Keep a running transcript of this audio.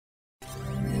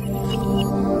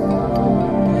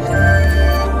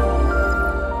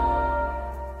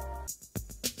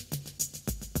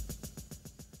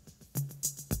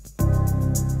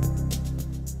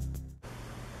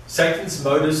Satan's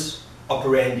modus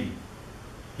operandi,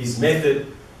 his method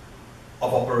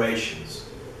of operations.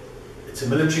 It's a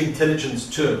military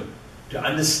intelligence term to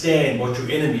understand what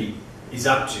your enemy is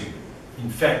up to. In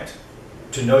fact,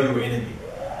 to know your enemy.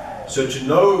 So to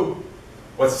know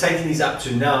what Satan is up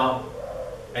to now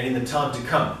and in the time to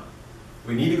come,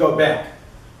 we need to go back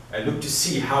and look to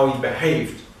see how he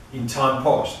behaved in time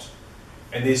past.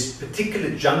 And there's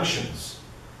particular junctions.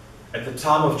 At the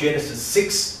time of Genesis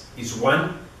 6 is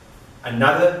one.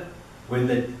 Another, when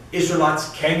the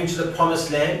Israelites came into the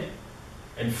promised land.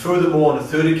 And furthermore, on a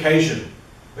third occasion,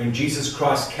 when Jesus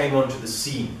Christ came onto the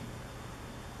scene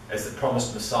as the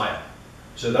promised Messiah.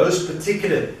 So those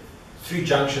particular three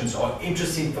junctions are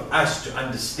interesting for us to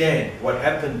understand what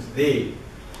happened there.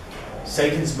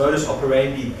 Satan's modus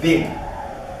operandi then,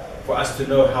 for us to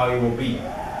know how he will be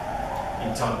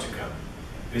in time to come.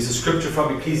 There's a scripture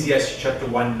from Ecclesiastes chapter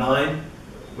 1:9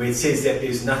 where it says that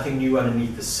there's nothing new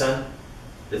underneath the sun.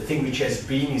 The thing which has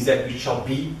been is that which shall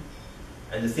be,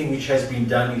 and the thing which has been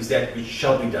done is that which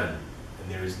shall be done.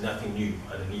 And there is nothing new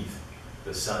underneath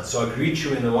the sun. So I greet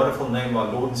you in the wonderful name of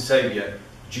our Lord and Savior,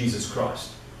 Jesus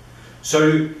Christ.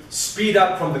 So speed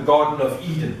up from the Garden of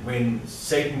Eden when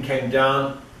Satan came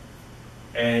down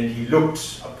and he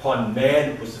looked upon man.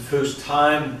 It was the first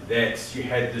time that you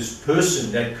had this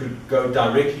person that could go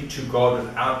directly to God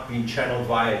without being channeled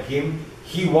via him.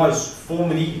 He was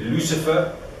formerly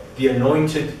Lucifer, the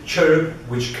anointed cherub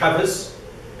which covers,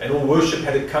 and all worship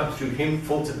had to come through him,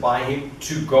 filtered by him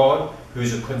to God, who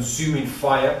is a consuming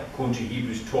fire, according to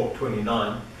Hebrews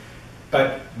 12:29.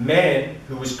 But man,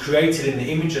 who was created in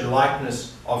the image and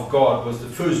likeness of God, was the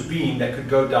first being that could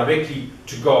go directly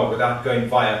to God without going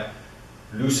via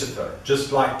Lucifer.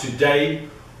 Just like today,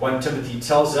 1 Timothy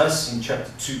tells us in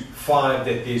chapter 2:5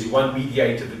 that there's one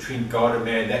mediator between God and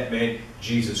man, that man,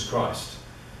 Jesus Christ.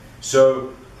 So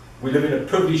we live in a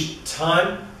privileged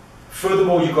time.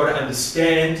 Furthermore, you've got to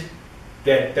understand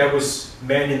that that was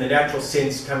man in the natural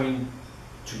sense coming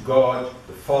to God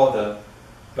the Father.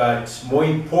 But more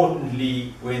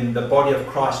importantly, when the body of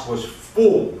Christ was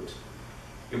formed,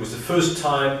 it was the first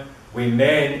time when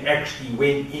man actually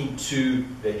went into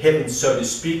the heavens, so to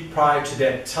speak. Prior to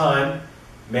that time,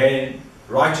 man,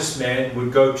 righteous man,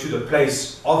 would go to the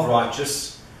place of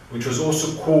righteous, which was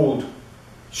also called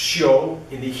Sheol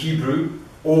in the Hebrew,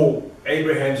 or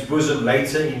Abraham's bosom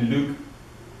later in Luke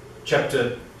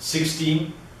chapter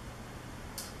 16,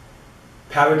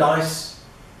 paradise,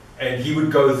 and he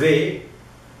would go there.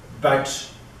 But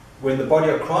when the body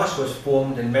of Christ was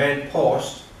formed and man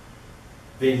passed,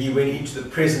 then he went into the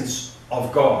presence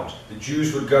of God. The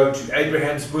Jews would go to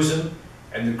Abraham's bosom,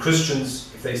 and the Christians,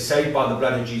 if they're saved by the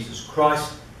blood of Jesus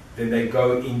Christ, then they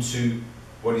go into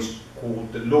what is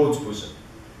called the Lord's bosom.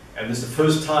 And this is the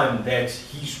first time that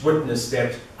he's witnessed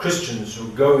that Christians were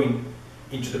going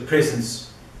into the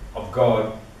presence of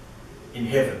God in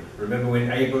heaven. Remember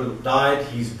when Abel died,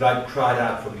 his blood cried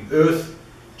out from the earth.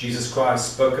 Jesus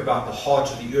Christ spoke about the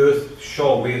heart of the earth,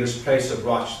 Sheol, where this place of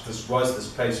righteousness was, this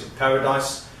place of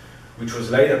paradise, which was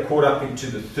later caught up into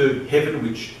the third heaven,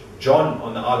 which John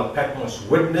on the Isle of Patmos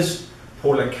witnessed.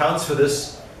 Paul accounts for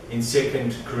this in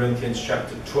 2 Corinthians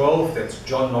chapter 12. That's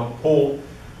John, not Paul.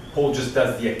 Paul just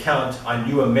does the account. I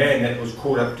knew a man that was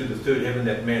caught up to the third heaven.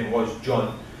 That man was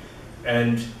John.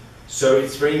 And so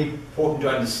it's very important to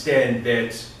understand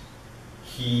that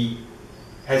he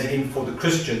has it in for the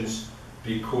Christians,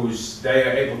 because they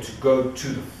are able to go to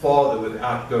the Father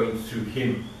without going through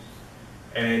him.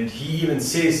 And he even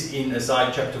says in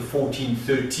Isaiah chapter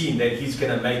 14:13 that he's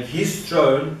going to make his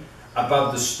throne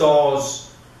above the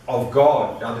stars of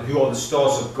God. Now, who are the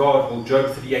stars of God? Well,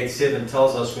 Job 38:7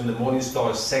 tells us when the morning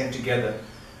stars sang together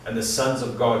and the sons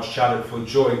of God shouted for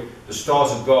joy. The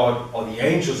stars of God are the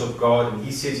angels of God, and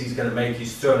he says he's going to make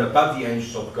his throne above the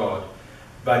angels of God.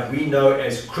 But we know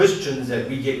as Christians that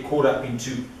we get caught up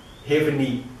into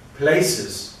heavenly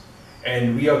places,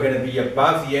 and we are going to be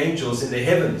above the angels in the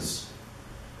heavens.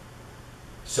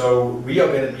 So we are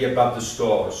going to be above the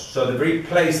stars. So the very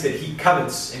place that he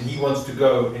covets and he wants to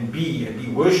go and be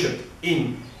worshipped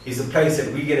in is the place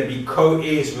that we're going to be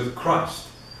co-heirs with Christ.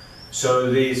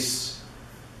 So there's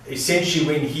essentially,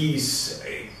 when he's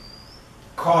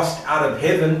cast out of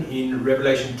heaven in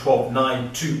Revelation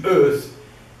 12:9 to earth,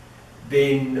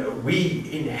 then we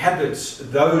inhabit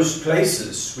those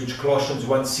places which Colossians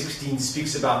 1:16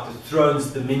 speaks about, the thrones,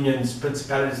 dominions,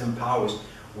 principalities and powers.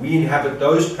 We inhabit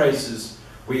those places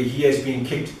where he has been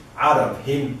kicked out of,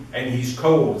 him and his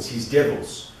cohorts, his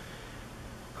devils.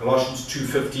 Colossians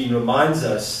 2:15 reminds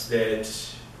us that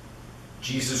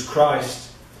Jesus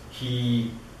Christ,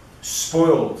 he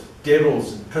spoiled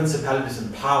devils and principalities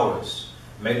and powers.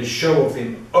 made a show of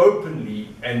them openly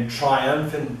and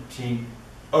triumphantly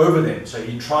over them. So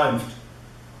he triumphed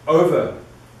over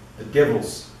the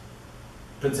devils,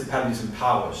 principalities and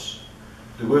powers.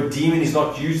 The word demon is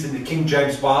not used in the King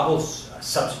James Bible,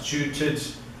 substituted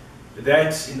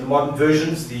that in the modern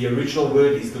versions. The original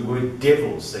word is the word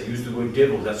devils. They use the word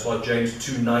devils. That's what James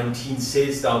 2:19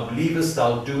 says, thou believest,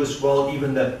 thou doest well,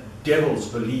 even the devils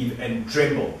believe and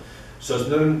tremble. So it's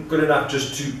not good enough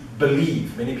just to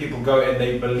believe. Many people go and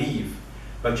they believe,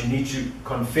 but you need to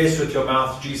confess with your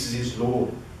mouth Jesus is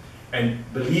Lord, and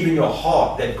believe in your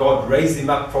heart that God raised him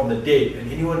up from the dead.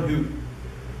 And anyone who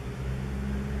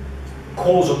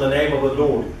calls on the name of the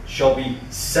Lord shall be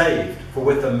saved. For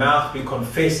with the mouth we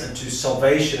confess unto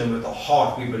salvation, and with the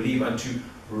heart we believe unto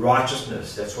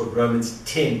righteousness. That's what Romans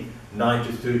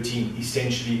 10:9-13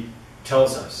 essentially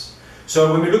tells us.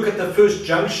 So when we look at the first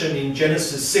junction in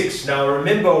Genesis 6, now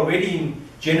remember already in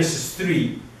Genesis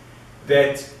 3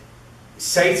 that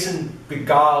Satan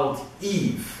beguiled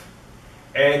Eve,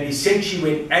 and essentially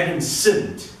when Adam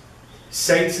sinned,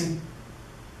 Satan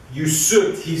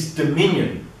usurped his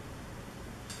dominion.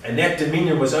 And that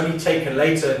dominion was only taken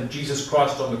later in Jesus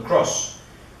Christ on the cross.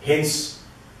 Hence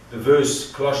the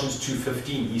verse Colossians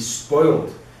 2:15, he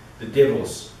spoiled the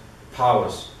devil's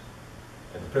powers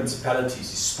and the principalities.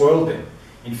 He spoiled them.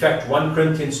 In fact, 1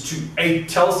 Corinthians 2:8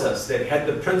 tells us that had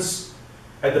the princes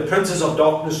of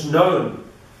darkness known,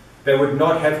 they would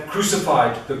not have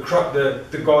crucified the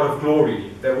God of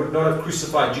glory. They would not have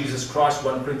crucified Jesus Christ,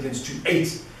 1 Corinthians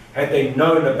 2:8, had they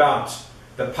known about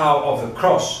the power of the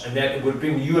cross, and that it would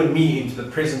bring you and me into the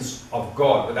presence of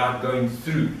God without going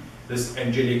through this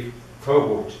angelic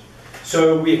cohort.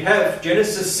 So we have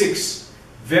Genesis 6,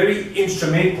 very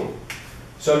instrumental.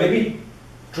 So let me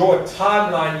draw a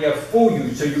timeline here for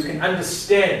you so you can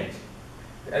understand.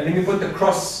 And let me put the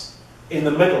cross in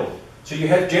the middle. So you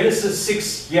have Genesis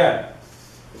 6 here.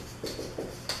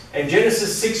 And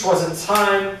Genesis 6 was a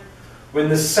time when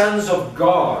the sons of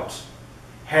God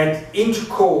had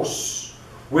intercourse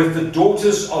with the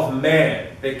daughters of man.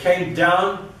 They came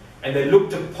down and they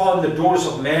looked upon the daughters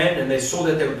of man, and they saw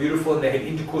that they were beautiful, and they had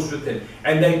intercourse with them.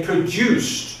 And they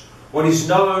produced what is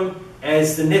known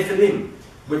as the Nephilim,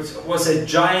 which was a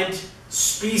giant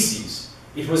species.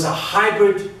 It was a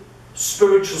hybrid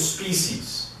spiritual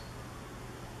species.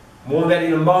 More on that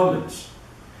in a moment.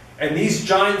 And these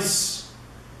giants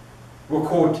were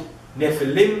called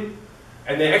Nephilim,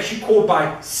 and they're actually called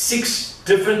by 6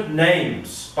 different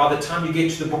names by the time you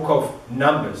get to the book of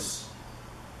Numbers.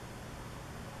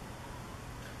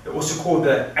 They're also called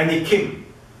the Anakim,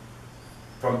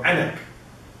 from Anak,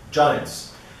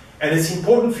 giants. And it's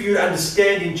important for you to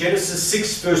understand in Genesis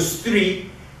 6 verse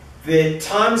 3, the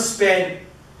time span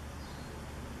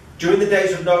during the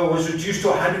days of Noah was reduced to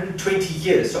 120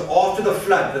 years. So after the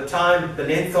flood, the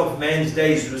length of man's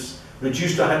days was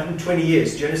reduced to 120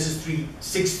 years. Genesis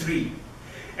 6:3.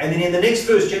 And then in the next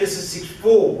verse, Genesis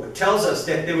 6:4, it tells us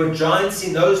that there were giants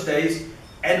in those days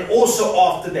and also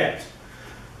after that.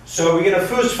 So we're going to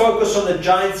first focus on the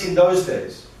giants in those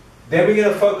days. Then we're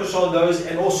going to focus on those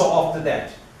and also after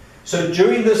that. So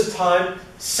during this time,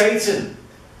 Satan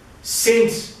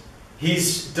sent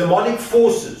his demonic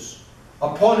forces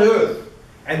upon earth,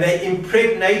 and they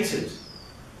impregnated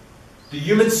the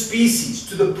human species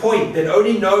to the point that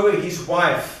only Noah, his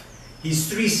wife, his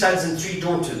 3 sons and 3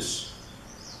 daughters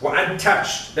were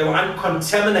untouched. They were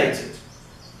uncontaminated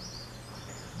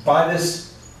by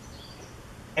this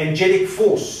angelic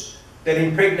force that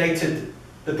impregnated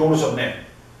the daughters of man.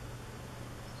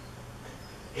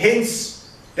 Hence,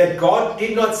 that God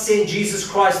did not send Jesus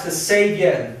Christ the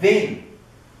Savior then.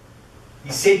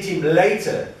 He sent him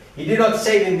later. He did not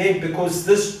save him then because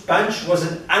this bunch was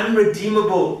an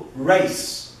unredeemable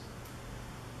race.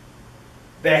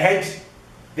 They had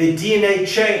their DNA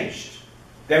changed.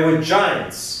 They were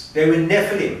giants. They were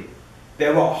Nephilim.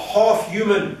 They were half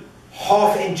human,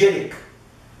 half angelic.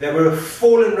 They were a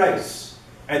fallen race.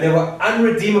 And they were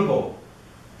unredeemable.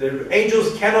 The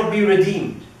angels cannot be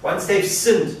redeemed once they've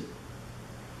sinned.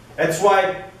 That's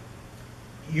why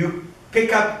you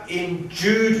pick up in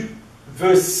Jude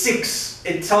verse 6,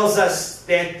 it tells us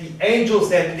that the angels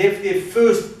that left their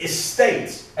first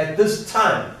estate at this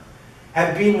time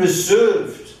have been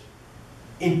reserved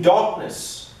in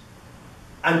darkness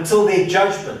until their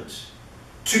judgment.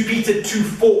 2 Peter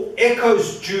 2:4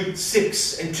 echoes Jude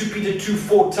 6, and 2 Peter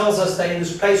 2:4 tells us they're in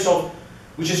this place of,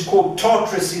 which is called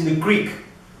Tartarus in the Greek,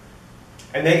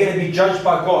 and they're going to be judged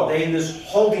by God. They're in this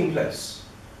holding place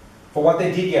for what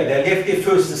they did here. They left their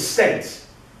first estate.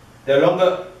 They're no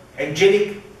longer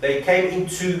angelic. They came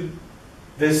into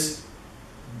this,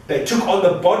 they took on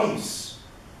the bodies.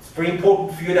 very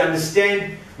important for you to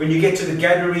understand. When you get to the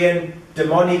Gadarene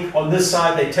demonic on this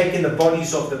side, they take in the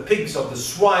bodies of the pigs, of the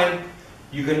swine.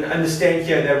 You can understand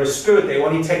here they're a spirit. They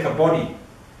only take a body.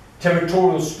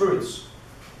 Territorial spirits.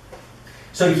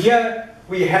 So here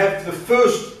we have the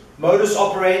first modus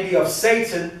operandi of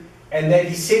Satan, and that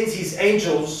he sends his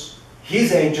angels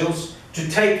to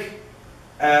take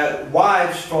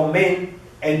wives from men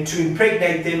and to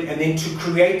impregnate them, and then to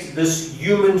create this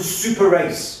human super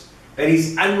race that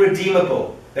is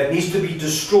unredeemable, that needs to be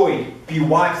destroyed, be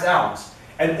wiped out.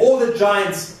 And all the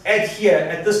giants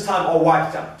at this time are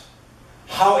wiped out.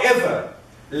 However,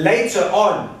 later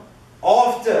on,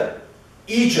 after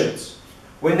Egypt,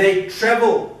 when they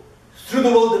travel through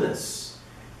the wilderness,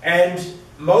 and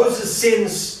Moses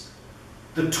sends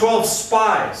the 12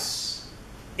 spies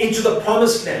into the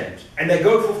promised land, and they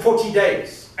go for 40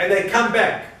 days, and they come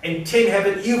back, and 10 have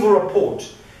an evil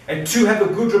report, and 2 have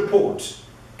a good report,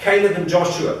 Caleb and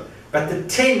Joshua. But the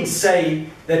 10 say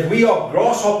that we are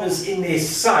grasshoppers in their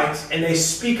sight, and they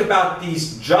speak about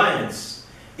these giants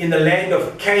in the land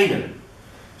of Canaan.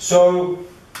 So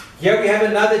here we have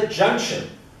another junction,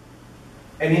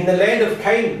 and in the land of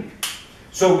Canaan.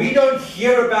 So we don't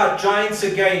hear about giants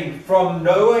again from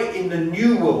Noah in the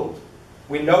New World.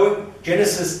 We know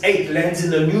Genesis 8 lands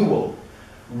in the New World.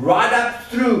 Right up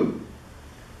through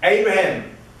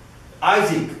Abraham,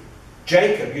 Isaac,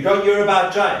 Jacob, you don't hear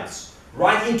about giants.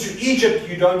 Right into Egypt,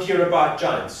 you don't hear about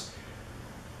giants.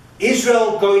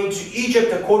 Israel going to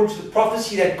Egypt, according to the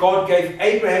prophecy that God gave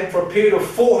Abraham, for a period of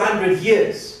 400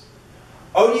 years.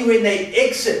 Only when they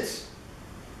exit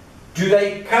do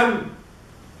they come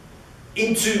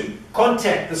into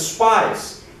contact, the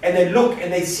spies, and they look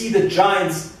and they see the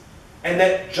giants, and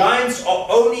that giants are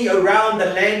only around the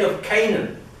land of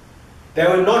Canaan. They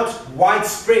were not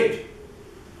widespread.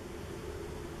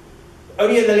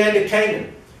 Only in the land of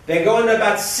Canaan. They go under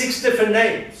about 6 different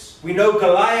names. We know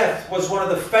Goliath was one of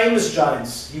the famous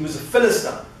giants. He was a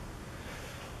Philistine.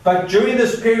 But during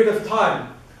this period of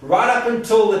time, right up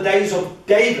until the days of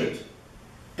David,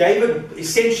 David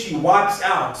essentially wipes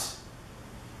out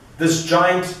this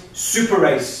giant super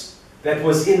race that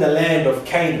was in the land of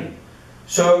Canaan.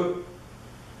 So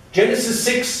Genesis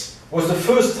 6 was the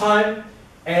first time,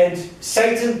 and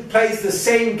Satan plays the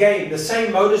same game, the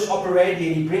same modus operandi,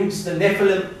 and he brings the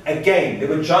Nephilim again. There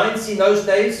were giants in those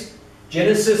days,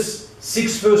 Genesis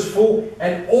 6 verse 4,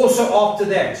 and also after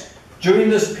that, during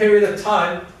this period of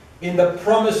time in the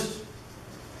promised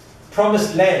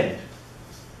land.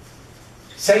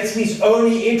 Satan is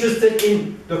only interested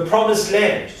in the promised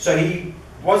land. So he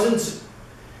wasn't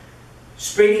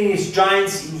spreading his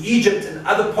giants in Egypt and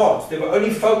other parts. They were only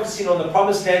focusing on the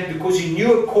promised land, because he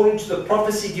knew, according to the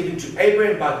prophecy given to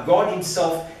Abraham by God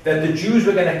himself, that the Jews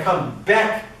were going to come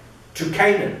back to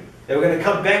Canaan. They were going to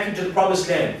come back into the promised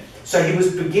land. So he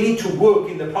was beginning to work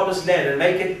in the promised land and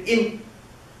make it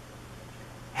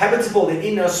inhabitable and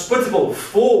inhospitable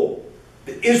for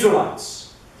the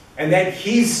Israelites. And that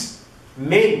his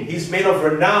men of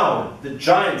renown, the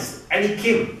giants, the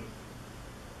Anakim,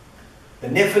 the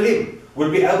Nephilim,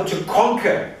 would be able to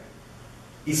conquer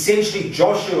essentially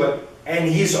Joshua and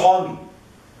his army.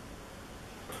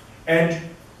 And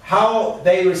how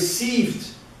they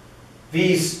received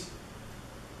these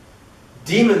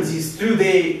demons is through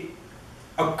their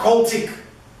occultic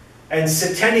and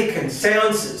satanic and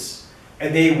seances,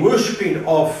 and their worshipping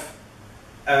of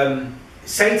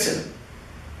Satan.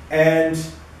 And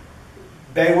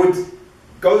they would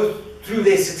go through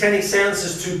their satanic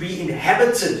seances to be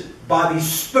inhabited by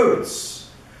these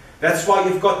spirits. That's why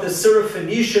you've got the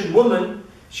Syrophoenician woman.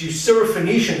 She's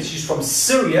Syrophoenician. She's from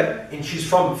Syria, and she's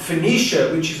from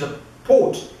Phoenicia, which is a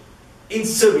port in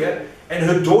Syria. And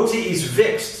her daughter is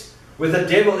vexed with the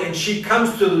devil, and she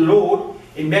comes to the Lord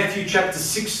in Matthew chapter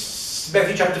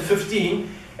 15,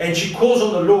 and she calls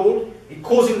on the Lord. He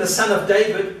calls him the Son of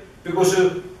David, because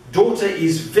her daughter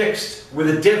is vexed with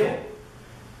the devil.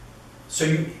 So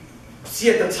you see,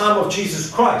 at the time of Jesus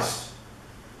Christ,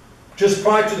 just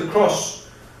prior to the cross,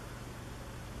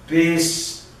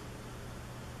 there's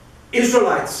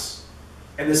Israelites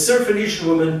and the Syrophoenician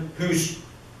woman whose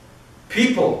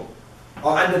people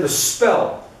are under the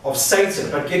spell of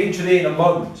Satan. But get into there in a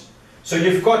moment. So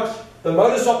you've got the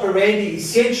modus operandi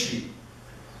essentially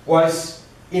was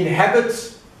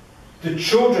inhabit the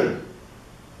children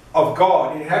of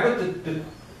God, inhabit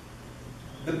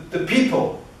the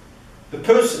people, the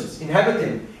persons, inhabit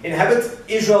them, inhabit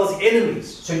Israel's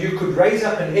enemies. So you could raise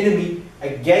up an enemy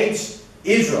against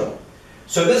Israel.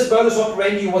 So this modus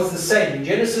operandi was the same in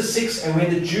Genesis 6 and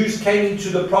when the Jews came into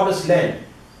the promised land.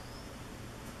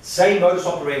 Same modus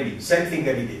operandi, same thing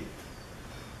that he did.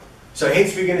 So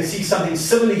hence we're going to see something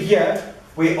similar here,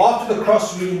 where after the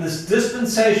cross we're in this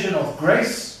dispensation of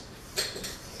grace.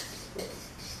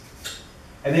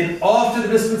 And then after the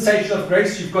dispensation of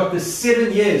grace, you've got the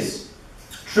 7 years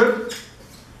trib.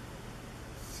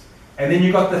 And then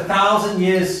you've got the 1,000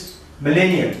 years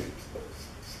millennium,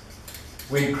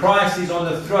 when Christ is on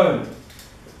the throne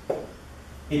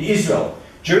in Israel.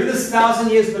 During this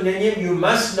 1,000 years millennium, you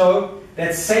must know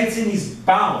that Satan is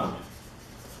bound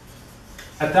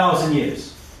 1,000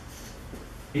 years.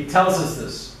 It tells us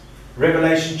this.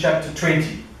 Revelation chapter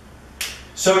 20.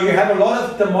 So you have a lot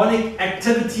of demonic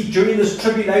activity during this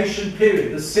tribulation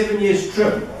period, the 7 years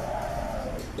trib.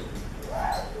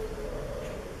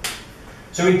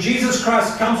 So when Jesus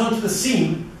Christ comes onto the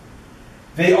scene,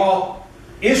 there are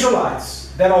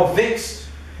Israelites that are vexed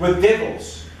with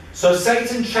devils. So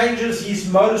Satan changes his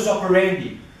modus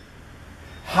operandi.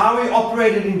 How he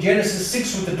operated in Genesis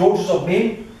 6 with the daughters of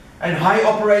men, and how he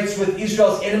operates with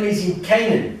Israel's enemies in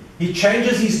Canaan. He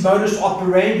changes his modus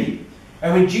operandi.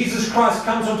 And when Jesus Christ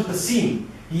comes onto the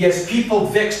scene, he has people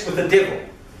vexed with the devil.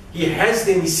 He has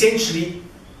them essentially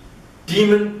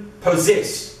demon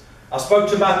possessed. I spoke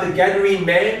to about the Gadarene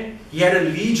man. He had a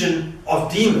legion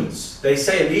of demons. They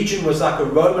say a legion was like a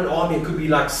Roman army. It could be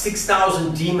like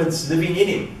 6,000 demons living in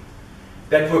him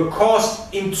that were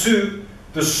cast into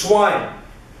the swine.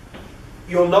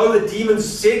 You'll know the demons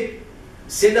said,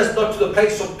 send us not to the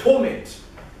place of torment.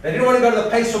 They didn't want to go to the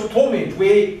place of torment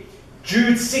where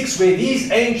Jude 6, where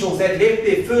these angels that left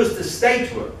their first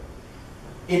estate were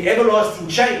in everlasting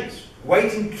chains,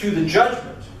 waiting to the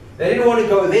judgment. They didn't want to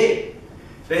go there.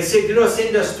 They said, do not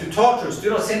send us to Tartarus, do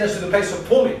not send us to the place of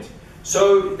torment.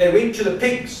 So they went to the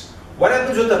pigs. What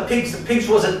happens with the pigs? The pigs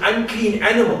was an unclean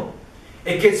animal.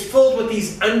 It gets filled with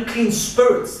these unclean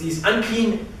spirits, these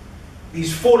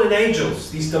fallen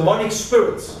angels, these demonic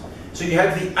spirits. So you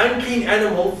have the unclean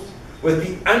animals with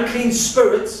the unclean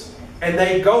spirits, and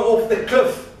they go off the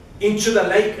cliff into the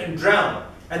lake and drown.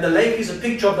 And the lake is a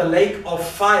picture of the lake of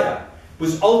fire,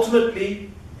 because ultimately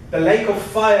the lake of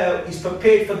fire is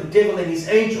prepared for the devil and his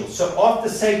angels. So after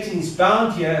Satan is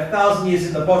bound here, 1,000 years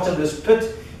in the bottomless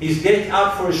pit, he's let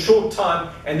out for a short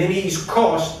time, and then he is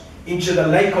cast into the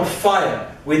lake of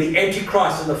fire, where the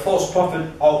Antichrist and the false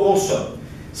prophet are also.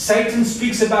 Satan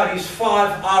speaks about his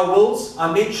 5 I wills.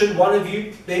 I mentioned one of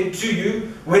them to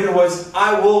you when it was,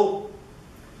 I will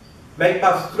make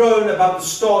my throne above the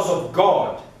stars of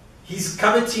God. He's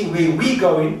coveting where we're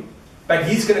going, but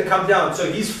he's going to come down.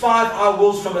 So his 5 I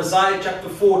wills from Isaiah chapter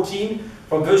 14,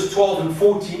 from verse 12 and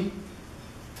 14.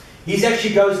 He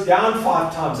actually goes down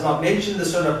 5 times, and I've mentioned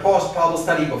this in a past Bible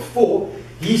study before.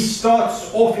 He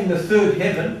starts off in the 3rd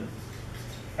heaven,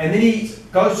 and then he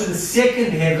goes to the 2nd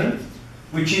heaven,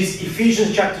 which is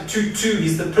Ephesians chapter 2:2.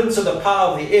 He's the prince of the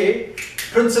power of the air.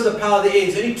 Prince of the power of the air.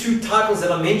 There's only 2 titles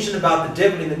that are mentioned about the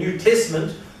devil in the New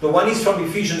Testament. The one is from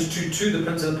Ephesians 2:2, the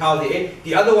prince of the power of the air.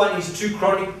 The other one is 2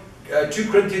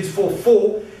 Corinthians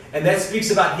 4:4, and that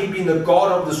speaks about him being the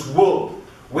God of this world.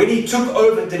 When he took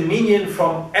over dominion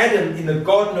from Adam in the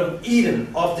Garden of Eden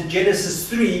after Genesis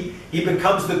 3, he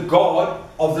becomes the God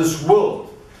of this world.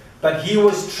 But he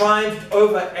was triumphed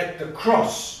over at the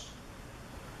cross.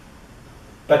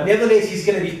 But nevertheless, he's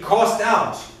going to be cast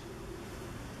out.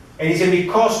 And he's going to be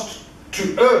cast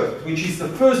to earth, which is the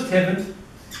 1st heaven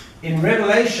in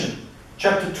Revelation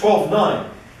chapter 12:9.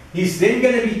 He's then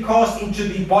going to be cast into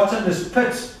the bottomless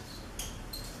pit.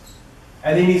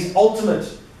 And then his ultimate,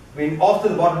 after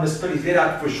the bottomless pit, he's let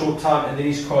out for a short time, and then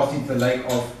he's cast into the lake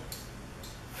of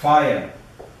fire.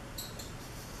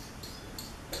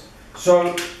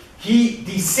 So he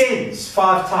descends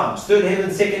 5 times. 3rd heaven,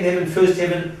 2nd heaven, 1st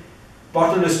heaven,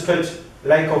 bottomless pit,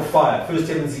 lake of fire. 1st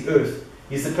heaven is the earth.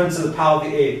 He's the prince of the power of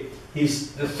the air.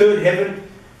 He's the 3rd heaven.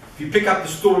 If you pick up the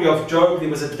story of Job, there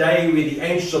was a day where the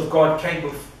angels of God came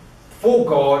before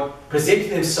God, presenting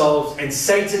themselves, and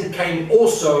Satan came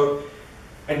also.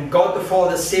 And God the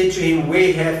Father said to him,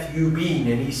 where have you been?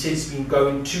 And he said, he's been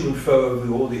going to and fro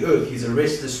over all the earth. He's a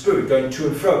restless spirit, going to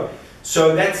and fro.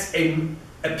 So that's a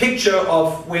picture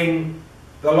of when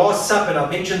the Last Supper, and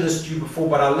I've mentioned this to you before,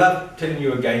 but I love telling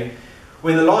you again.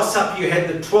 When the Last Supper, you had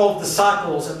the 12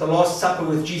 disciples at the Last Supper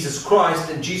with Jesus Christ,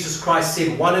 and Jesus Christ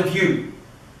said, one of you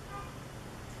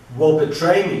will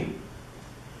betray me.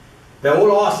 They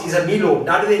all asked, is it me, Lord?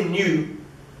 None of them knew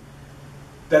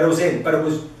that it was him, but it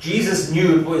was Jesus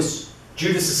knew it was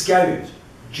Judas Iscariot.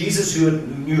 Jesus who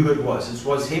knew who it was. It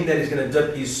was him that is going to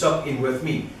dip his sock in with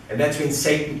me. And that's when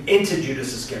Satan entered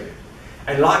Judas Iscariot.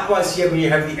 And likewise here, when you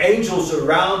have the angels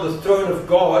around the throne of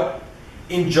God,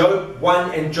 in Job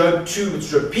 1 and Job 2,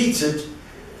 it's repeated,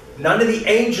 none of the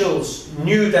angels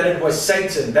knew that it was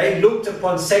Satan. They looked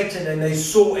upon Satan and they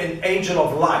saw an angel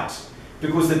of light,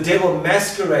 because the devil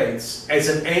masquerades as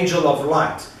an angel of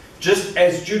light. Just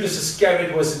as Judas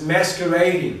Iscariot was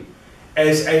masquerading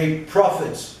as a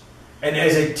prophet and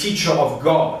as a teacher of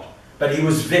God, but he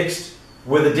was vexed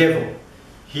with the devil.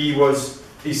 He was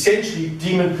essentially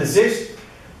demon-possessed,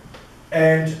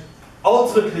 and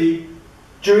ultimately,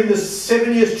 during the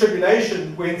 7 years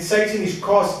tribulation, when Satan is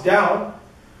cast down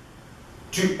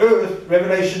to earth,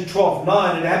 Revelation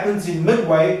 12:9, it happens in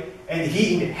midway, and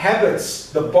he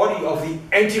inhabits the body of the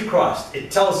Antichrist, it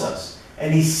tells us,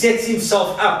 and he sets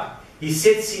himself up. He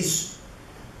sets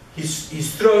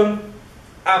his throne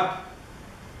up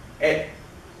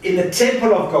in the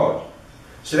temple of God.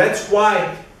 So that's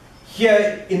why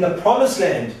here in the promised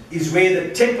land is where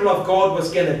the temple of God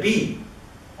was going to be,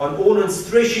 on Ornan's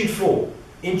threshing floor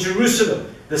in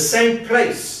Jerusalem, the same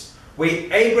place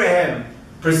where Abraham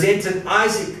presented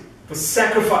Isaac for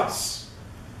sacrifice,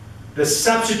 the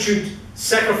substitute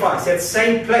sacrifice, that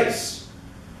same place,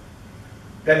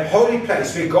 that holy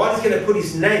place where God is going to put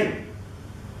his name,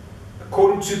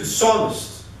 according to the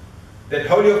psalmist, that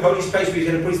holy of holies place where he's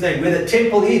going to put his name, where the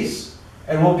temple is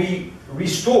and will be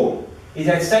restored, is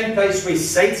that same place where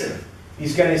Satan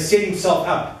is going to set himself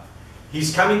up.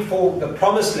 He's coming for the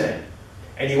promised land,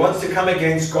 and he wants to come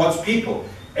against God's people.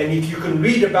 And if you can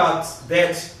read about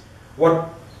that, what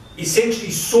essentially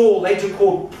Saul, later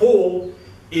called Paul,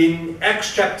 in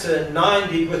Acts chapter 9,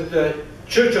 did with the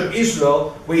church of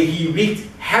Israel, where he wreaked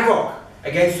havoc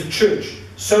against the church,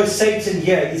 so Satan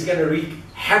here is going to wreak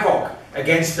havoc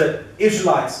against the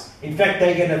Israelites. In fact,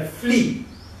 they're going to flee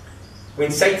when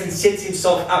Satan sets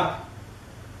himself up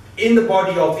in the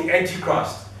body of the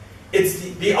Antichrist. It's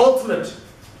the ultimate.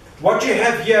 What you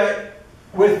have here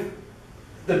with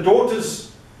the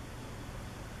daughters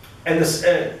and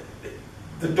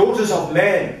the daughters of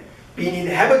man being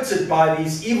inhabited by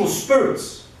these evil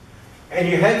spirits, and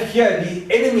you have here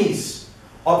the enemies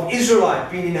of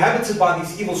Israelite being inhabited by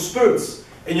these evil spirits,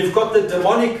 and you've got the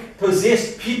demonic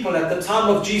possessed people at the time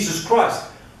of Jesus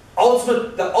Christ.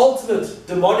 The ultimate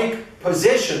demonic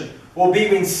possession will be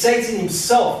when Satan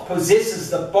himself possesses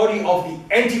the body of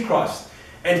the Antichrist.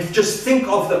 And just think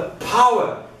of the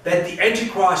power that the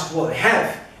Antichrist will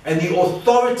have and the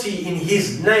authority in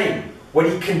his name, what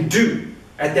he can do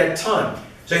at that time.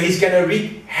 So he's going to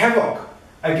wreak havoc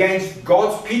against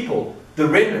God's people, the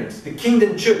remnant, the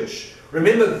kingdom church.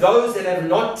 Remember, those that have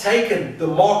not taken the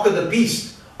mark of the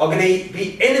beast are going to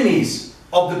be enemies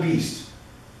of the beast.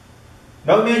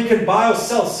 No man can buy or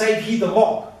sell save he the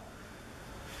mark.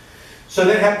 So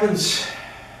that happens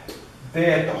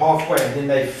there at the halfway, and then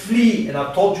they flee, and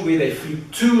I've told you where they flee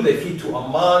to. They flee to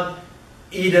Ammon,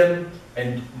 Edom,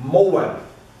 and Moab.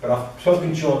 But I've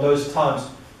spoken to you on those times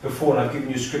before, and I've given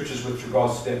you scriptures with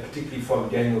regards to that, particularly from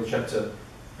Daniel chapter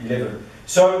 11.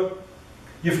 So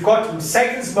you've got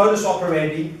Satan's modus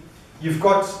operandi, you've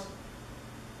got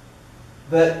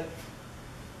the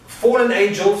fallen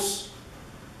angels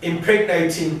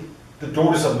impregnating the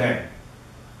daughters of man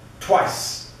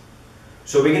twice.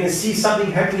 So we're going to see something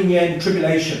happening here in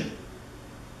tribulation,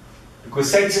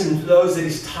 because Satan knows that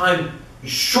his time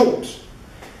is short.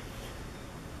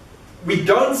 We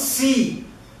don't see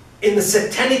in the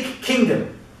satanic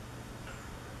kingdom,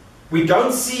 we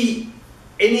don't see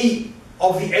any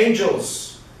of the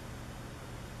angels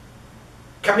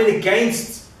coming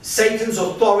against Satan's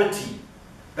authority.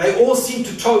 They all seem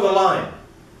to toe the line.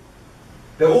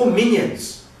 They're all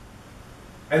minions,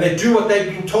 and they do what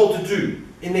they've been told to do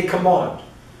in their command.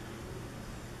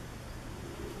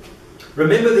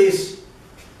 Remember, there's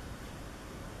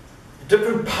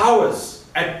different powers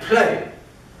at play.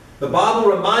 The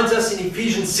Bible reminds us in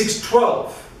Ephesians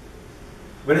 6:12,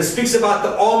 when it speaks about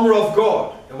the armor of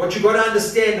God. And what you've got to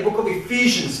understand, the book of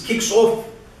Ephesians kicks off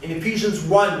in Ephesians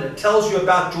 1 and tells you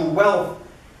about your wealth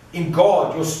in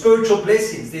God, your spiritual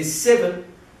blessings. There's 7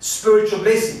 spiritual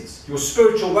blessings, your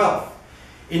spiritual wealth.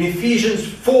 In Ephesians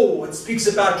 4, it speaks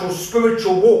about your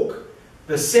spiritual walk,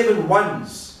 the 7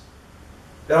 ones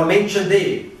that are mentioned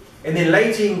there. And then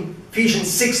later in Ephesians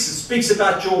 6, it speaks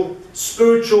about your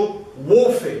spiritual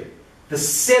warfare, the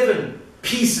 7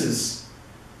 pieces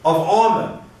of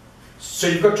armor. So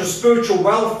you've got your spiritual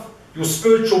wealth, your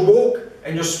spiritual walk,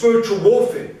 and your spiritual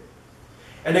warfare.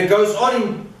 And it goes on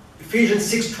in Ephesians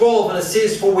 6:12, and it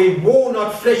says, "For we war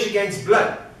not flesh against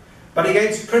blood, but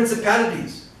against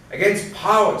principalities, against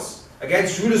powers,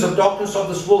 against rulers of darkness of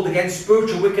this world, against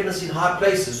spiritual wickedness in high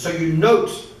places." So you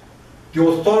note the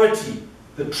authority,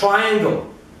 the triangle,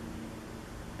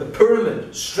 the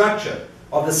pyramid structure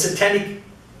of the satanic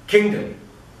kingdom.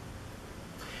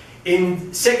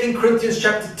 In 2 Corinthians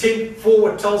chapter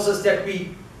 10:4, it tells us that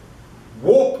we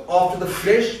walk after the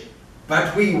flesh,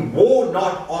 but we war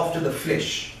not after the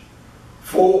flesh.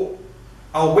 For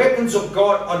our weapons of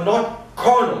God are not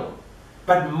carnal,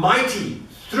 but mighty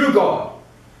through God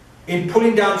in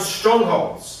pulling down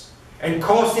strongholds and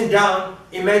casting down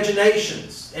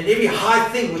imaginations and every high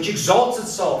thing which exalts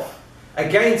itself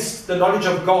against the knowledge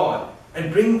of God,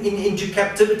 and bringing into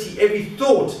captivity every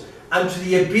thought unto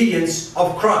the obedience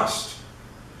of Christ.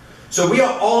 So we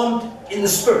are armed in the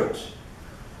Spirit.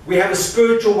 We have a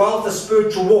spiritual wealth, a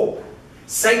spiritual walk.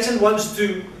 Satan wants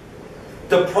to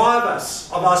deprive us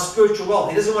of our spiritual wealth.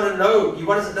 He doesn't want to know.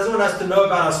 Doesn't want us to know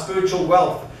about our spiritual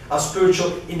wealth, our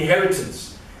spiritual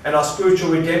inheritance, and our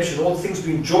spiritual redemption, all the things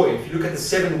we enjoy. If you look at the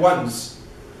 7 ones,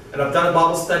 and I've done a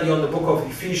Bible study on the book of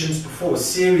Ephesians before, a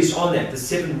series on that, the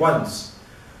 7 ones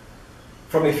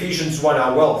from Ephesians 1,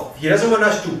 our wealth. He doesn't want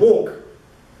us to walk.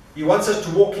 He wants us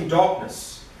to walk in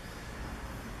darkness.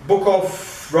 Book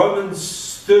of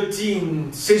Romans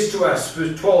 13 says to us,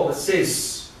 verse 12, it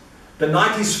says, the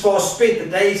night is far spent, the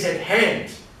day is at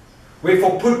hand.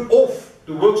 Wherefore put off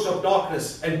the works of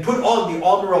darkness and put on the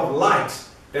armor of light,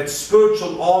 that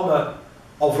spiritual armor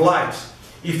of light.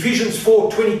 Ephesians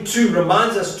 4:22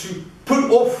 reminds us to put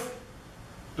off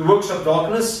the works of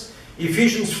darkness.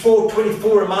 Ephesians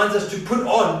 4:24 reminds us to put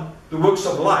on the works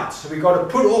of light. So we've got to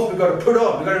put off, we've got to put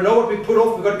on. We've got to know what we put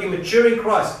off, we've got to be mature in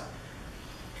Christ.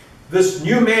 This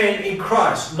new man in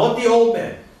Christ, not the old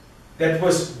man that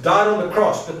was died on the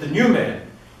cross, but the new man.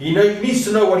 He needs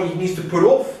to know what he needs to put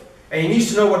off, and he needs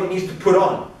to know what he needs to put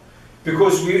on.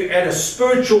 Because we're at a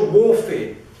spiritual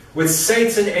warfare with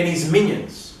Satan and his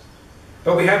minions.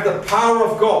 But we have the power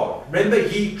of God. Remember,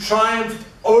 he triumphed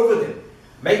over them,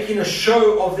 making a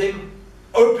show of them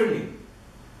openly.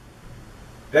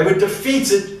 They were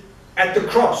defeated at the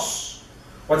cross.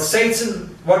 What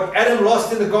Adam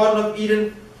lost in the Garden of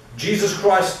Eden, Jesus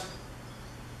Christ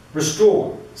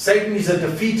restored. Satan is a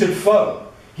defeated foe.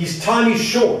 His time is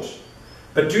short.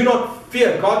 But do not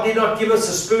fear. God did not give us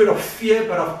a spirit of fear,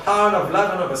 but of power and of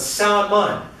love and of a sound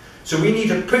mind. So we need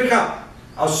to pick up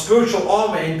our spiritual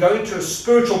armor and go into a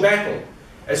spiritual battle.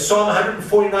 As Psalm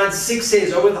 149:6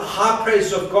 says, "Oh, with the high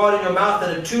praise of God in your mouth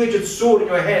and a two-edged sword in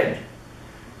your hand."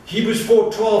 Hebrews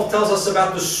 4:12 tells us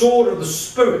about the sword of the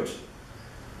Spirit.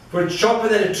 For it's sharper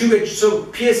than a two-edged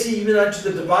sword, piercing even unto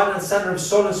the dividing asunder of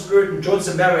soul and spirit and joints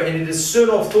and marrow, and it is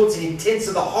discerner of thoughts and intents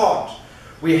of the heart.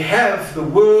 We have the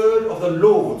word of the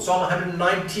Lord. Psalm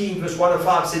 119 verse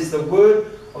 105 says, "The word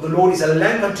of the Lord is a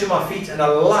lamp unto my feet and a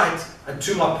light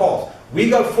unto my path." We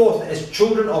go forth as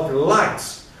children of light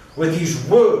with His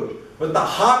word, with the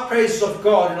high praises of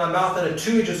God in our mouth and a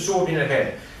two-edged sword in our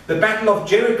hand. The battle of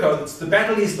Jericho, the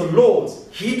battle is the Lord's.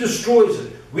 He destroys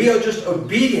it. We are just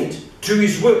obedient to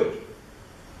His word.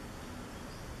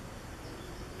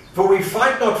 For we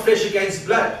fight not flesh against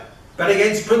blood, but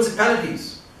against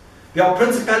principalities. There are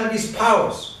principalities,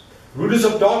 powers, rulers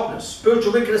of darkness,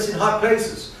 spiritual wickedness in high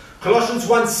places. Colossians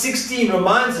 1:16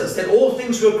 reminds us that all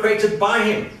things were created by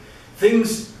Him.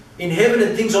 Things in heaven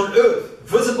and things on earth,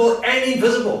 visible and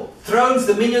invisible. Thrones,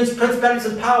 dominions, principalities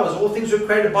and powers. All things were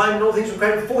created by Him and all things were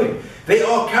created for Him. There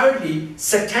are currently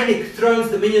satanic thrones,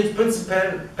 dominions,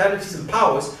 principalities and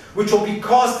powers which will be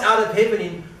cast out of heaven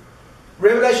in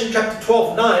Revelation chapter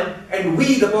 12:9, and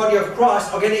we, the body of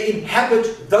Christ, are going to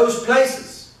inhabit those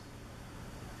places.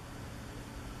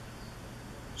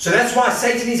 So that's why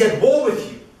Satan is at war with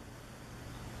you.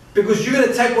 Because you're going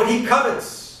to take what he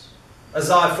covets.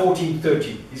 Isaiah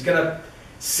 14:13. He's going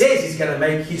to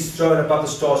make His throne above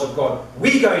the stars of God.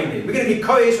 We're going there. We're going to be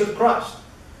co-heirs with Christ.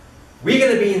 We're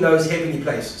going to be in those heavenly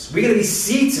places. We're going to be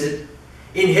seated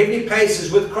in heavenly places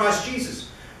with Christ Jesus.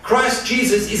 Christ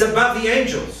Jesus is above the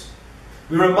angels.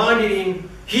 We're reminded in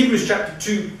Hebrews chapter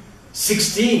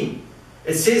 2:16.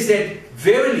 It says that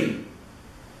verily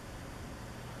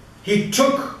He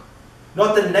took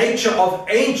not the nature of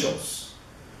angels,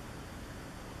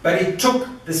 but He took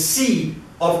the seed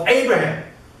of Abraham.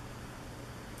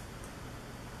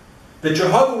 The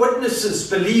Jehovah's Witnesses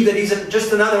believe that He's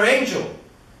just another angel.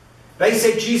 They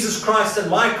say Jesus Christ and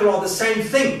Michael are the same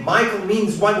thing. Michael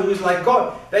means one who is like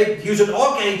God. He was an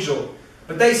archangel,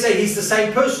 but they say He's the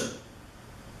same person.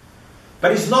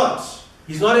 But He's not.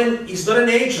 He's not an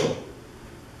angel.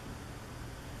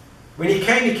 When He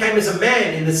came as a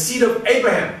man in the seed of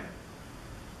Abraham.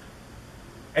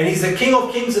 And He's the King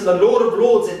of kings and the Lord of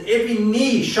lords, and every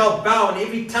knee shall bow and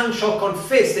every tongue shall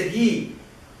confess that He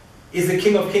is the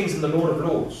King of kings and the Lord of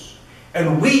lords.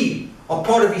 And we are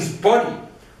part of His body.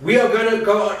 We are going to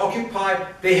go and occupy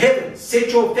the heavens.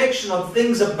 Set your affection on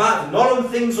things above, not on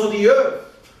things on the earth.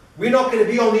 We're not going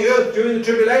to be on the earth during the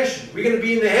tribulation. We're going to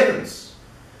be in the heavens.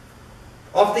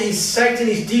 After Satan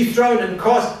is dethroned and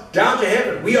cast down to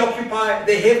heaven, we occupy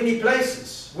the heavenly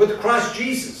places with Christ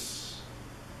Jesus.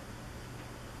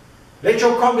 Let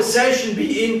your conversation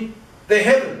be in the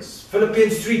heavens.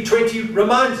 Philippians 3:20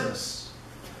 reminds us.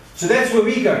 So that's where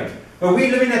we're going. But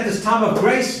we're living at this time of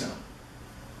grace now.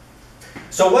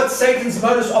 So what's Satan's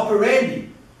modus operandi?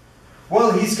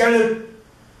 Well, he's going to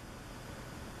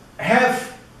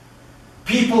have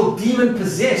people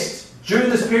demon-possessed during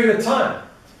this period of time.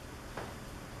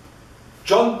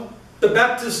 John the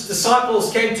Baptist's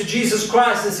disciples came to Jesus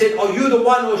Christ and said, "Are you the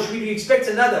one, or should we expect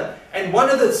another?" And one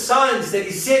of the signs that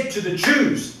he said to the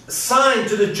Jews, a sign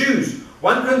to the Jews,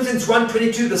 1 Corinthians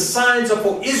 1:22, the signs are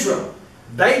for Israel.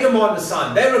 They demand a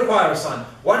sign. They require a sign.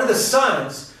 One of the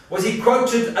signs was, he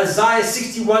quoted Isaiah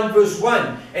 61 verse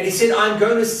 1. And he said, "I'm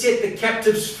going to set the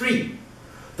captives free."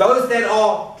 Those that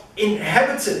are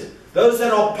inhabited, those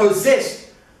that are possessed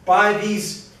by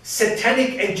these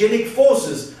satanic angelic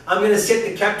forces, I'm going to set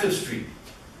the captives free.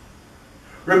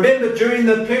 Remember, during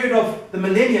the period of the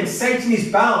millennium, Satan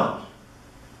is bound.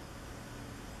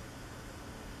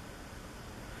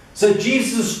 So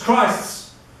Jesus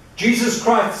Christ's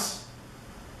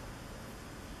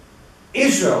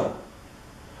Israel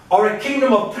are a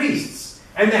kingdom of priests,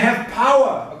 and they have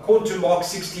power, according to Mark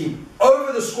 16,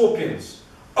 over the scorpions,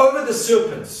 over the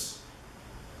serpents.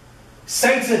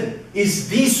 Satan is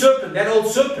the serpent, that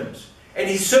old serpent, and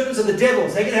his serpents are the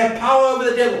devils. They can have power over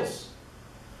the devils.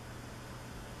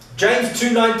 James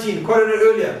 2:19, quoted it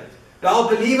earlier. "Thou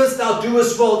believest, thou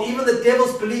doest well. Even the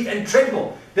devils believe and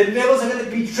tremble." The devils are going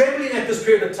to be trembling at this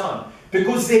period of time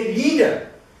because their leader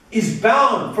is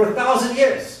bound for 1,000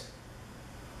 years.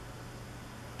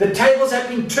 The tables have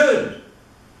been turned.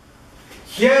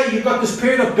 Here you've got this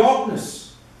period of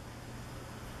darkness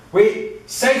where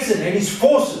Satan and his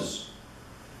forces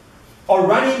are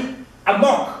running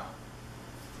amok.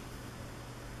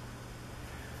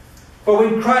 But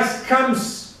when Christ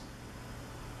comes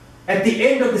at the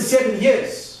end of the 7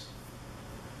 years,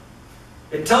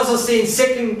 it tells us in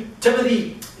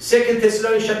 2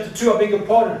 Thessalonians chapter 2, I beg your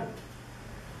pardon,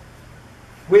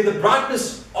 where the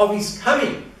brightness of his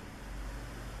coming,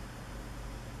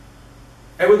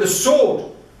 and with the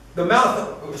sword, the mouth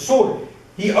of the sword,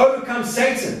 he overcomes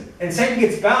Satan, and Satan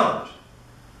gets bound.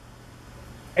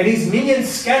 And his minions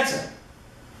scatter.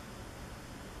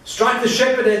 Strike the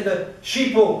shepherd and the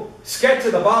sheep will scatter,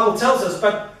 the Bible tells us.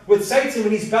 But with Satan,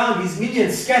 when he's bound, his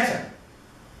minions scatter.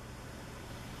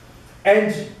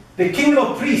 And the kingdom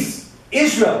of priests,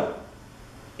 Israel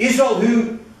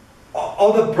who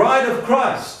are the bride of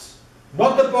Christ,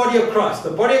 not the body of Christ.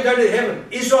 The body will go to heaven.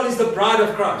 Israel is the bride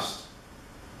of Christ.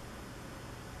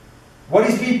 What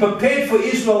is being prepared for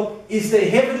Israel is the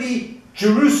heavenly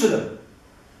Jerusalem,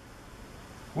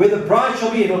 where the bride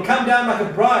shall be. It will come down like a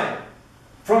bride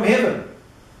from heaven.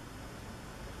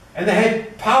 And they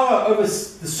had power over the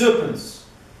serpents,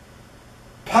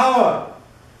 power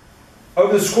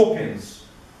over the scorpions.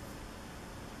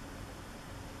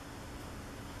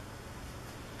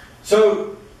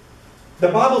 So the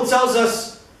Bible tells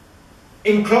us,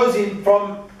 in closing,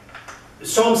 from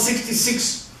Psalm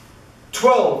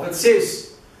 66:12, it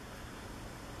says,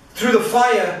 "Through the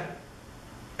fire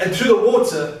and through the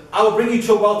water, I will bring you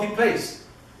to a wealthy place."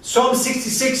 Psalm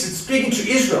 66, it's speaking to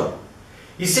Israel.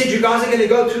 He said, you guys are going to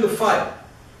go through the fire.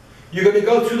 You're going to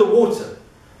go through the water.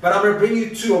 But I'm going to bring you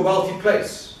to a wealthy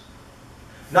place.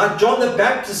 Now, John the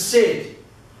Baptist said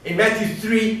in Matthew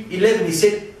 3:11, he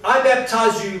said, "I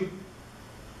baptize you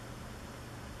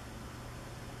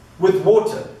with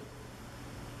water.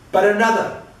 But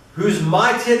another, who's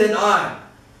mightier than I,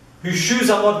 whose shoes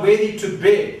I'm not worthy to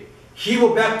bear, he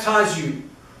will baptize you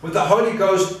with the Holy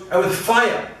Ghost and with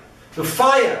fire." The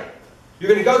fire. You're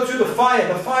going to go through the fire.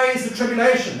 The fire is the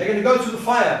tribulation. They're going to go through the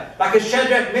fire. Like a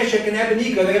Shadrach, Meshach, and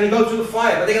Abednego, they're going to go through the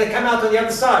fire. But they're going to come out on the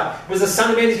other side, because the Son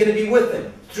of Man is going to be with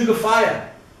them through the fire.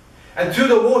 And through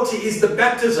the water is the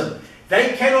baptism. They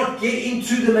cannot get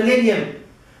into the millennium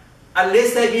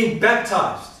unless they've been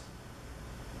baptized.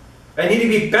 They need to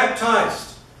be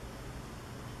baptized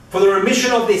for the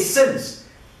remission of their sins.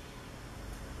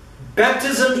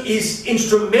 Baptism is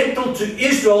instrumental to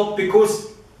Israel because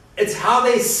it's how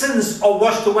their sins are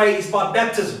washed away, is by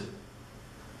baptism.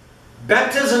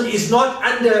 Baptism is not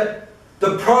under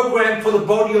the program for the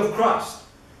body of Christ.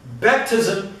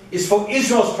 Baptism is for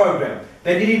Israel's program.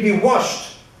 They need to be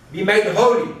washed, be made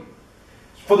holy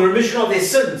for the remission of their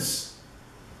sins,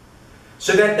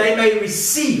 so that they may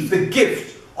receive the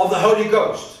gift of the Holy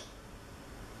Ghost.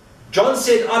 John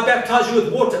said, "I baptize you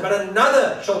with water, but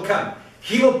another shall come.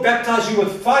 He will baptize you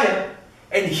with fire."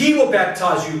 and He will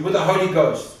baptize you with the Holy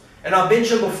Ghost. And I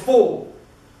mentioned before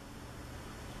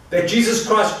that Jesus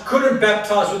Christ couldn't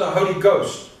baptize with the Holy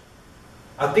Ghost.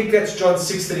 I think that's John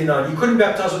 6:39. He couldn't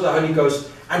baptize with the Holy Ghost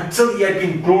until He had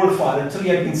been glorified, until He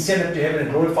had been sent up to heaven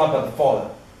and glorified by the Father.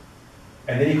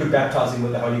 And then He could baptize him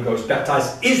with the Holy Ghost,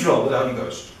 baptize Israel with the Holy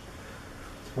Ghost.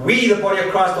 We, the body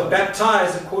of Christ, are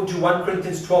baptized according to 1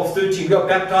 Corinthians 12:13. We are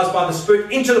baptized by the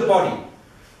Spirit into the body.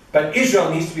 But Israel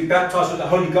needs to be baptized with the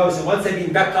Holy Ghost. And once they've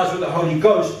been baptized with the Holy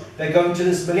Ghost, they go into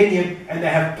this millennium and they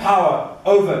have power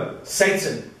over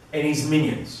Satan and his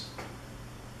minions.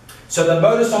 So the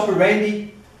modus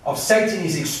operandi of Satan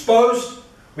is exposed.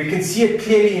 We can see it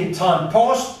clearly in time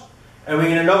past, and we're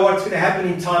going to know what's going to happen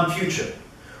in time future.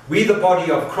 We, the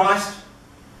body of Christ,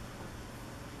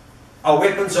 our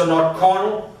weapons are not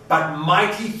carnal, but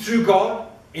mighty through God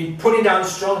in putting down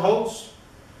strongholds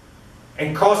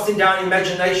and casting down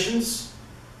imaginations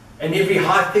and every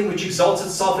high thing which exalts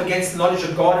itself against the knowledge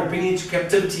of God, and bringing into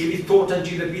captivity every thought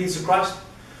unto the obedience of Christ.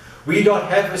 We don't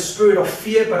have a spirit of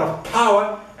fear, but of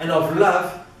power and of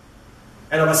love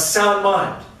and of a sound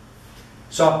mind.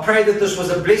 So I pray that this was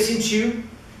a blessing to you,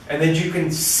 and that you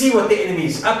can see what the enemy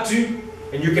is up to,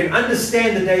 and you can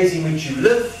understand the days in which you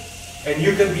live, and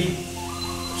you can be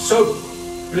so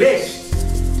blessed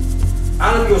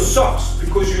out of your socks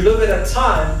because you live at a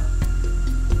time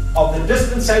of the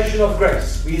dispensation of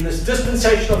grace. We're in this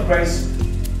dispensation of grace.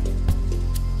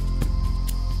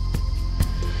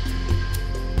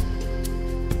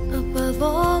 Above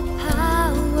all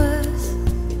powers,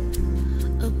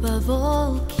 above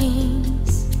all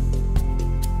kings,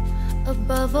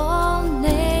 above all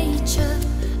nature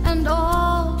and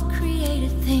all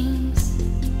created things,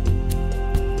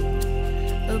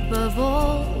 above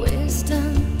all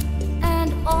wisdom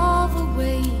and all the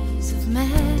ways of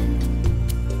man.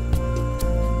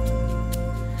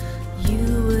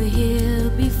 You were here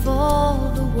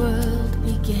before the world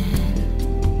began.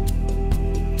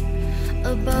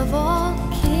 Above all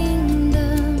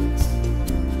kingdoms,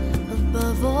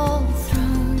 above all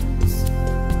thrones,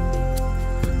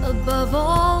 above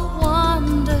all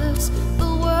wonders the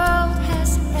world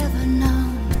has ever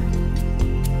known,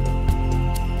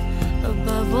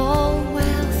 above all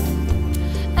wealth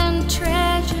and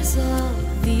treasures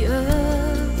of the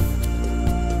earth,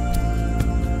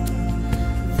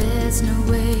 there's no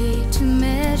way to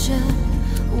measure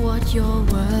what you're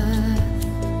worth.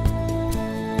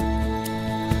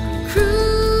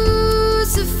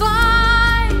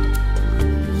 Crucified,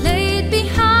 laid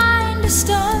behind a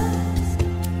stone,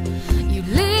 you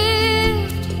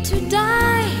lived to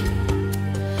die,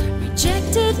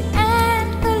 rejected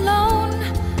and alone,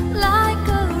 like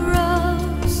a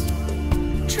rose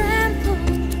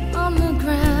trampled on the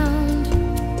ground.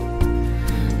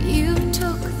 You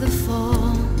took the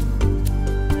fall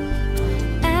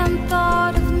and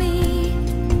thought of me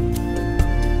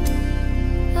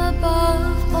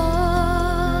above all.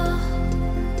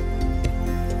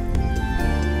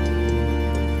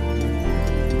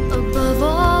 Above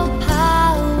all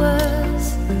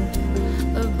powers,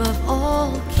 above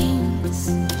all kings,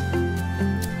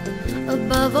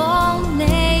 above all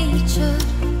nature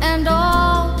and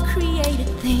all created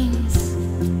things,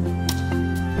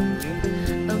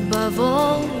 above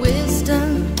all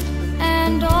wisdom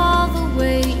and all the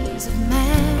ways of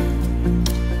man.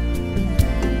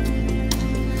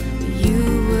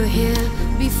 You were here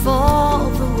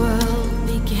before the world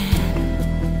began.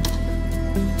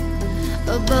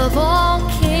 Above all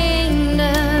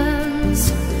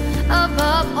kingdoms,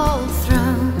 above all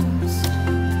thrones,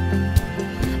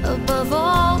 above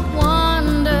all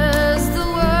wonders the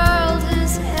world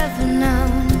has ever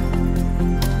known,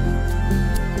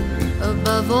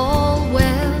 above all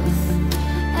wealth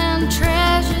and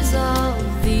treasures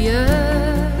of the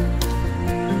earth,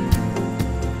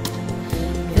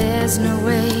 there's no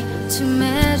way to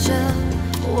measure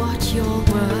what you're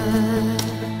worth.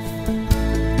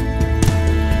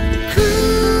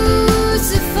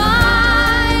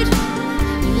 Crucified,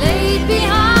 laid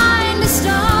behind a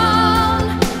stone.